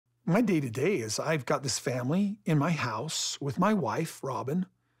My day-to-day is I've got this family in my house with my wife, Robyn,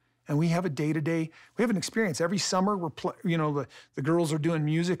 and we have a day-to-day, we have an experience. Every summer, the girls are doing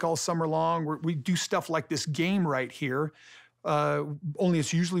music all summer long. We do stuff like this game right here, only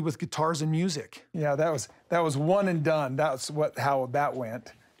it's usually with guitars and music. Yeah, that was one and done. That's how that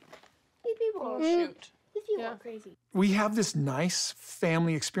went. These people Oh, shoot. These people are crazy. We have this nice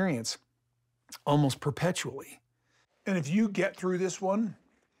family experience almost perpetually. And if you get through this one,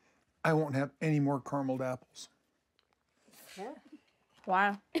 I won't have any more carameled apples. Yeah.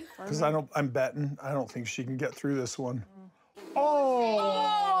 Wow. Because I'm betting, I don't think she can get through this one.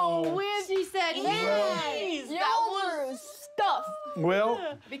 Oh, when she said, Jeez, that was stuff.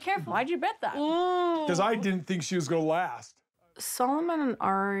 Well, Be careful. Why'd you bet that? because I didn't think she was going to last. Solomon and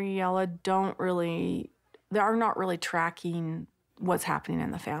Ariella are not really tracking what's happening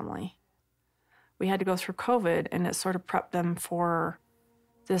in the family. We had to go through COVID, and it sort of prepped them for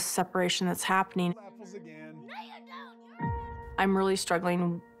this separation that's happening. Apples again. I'm really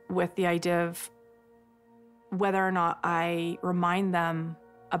struggling with the idea of whether or not I remind them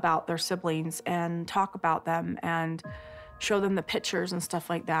about their siblings and talk about them and show them the pictures and stuff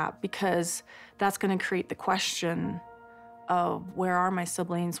like that, because that's going to create the question of where are my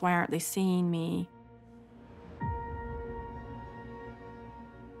siblings? Why aren't they seeing me?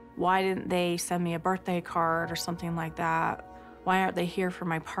 Why didn't they send me a birthday card or something like that? Why aren't they here for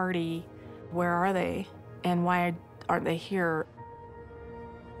my party? Where are they? And why aren't they here?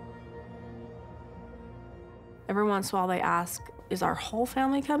 Every once in a while they ask, is our whole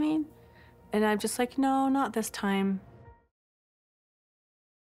family coming? And I'm just like, no, not this time.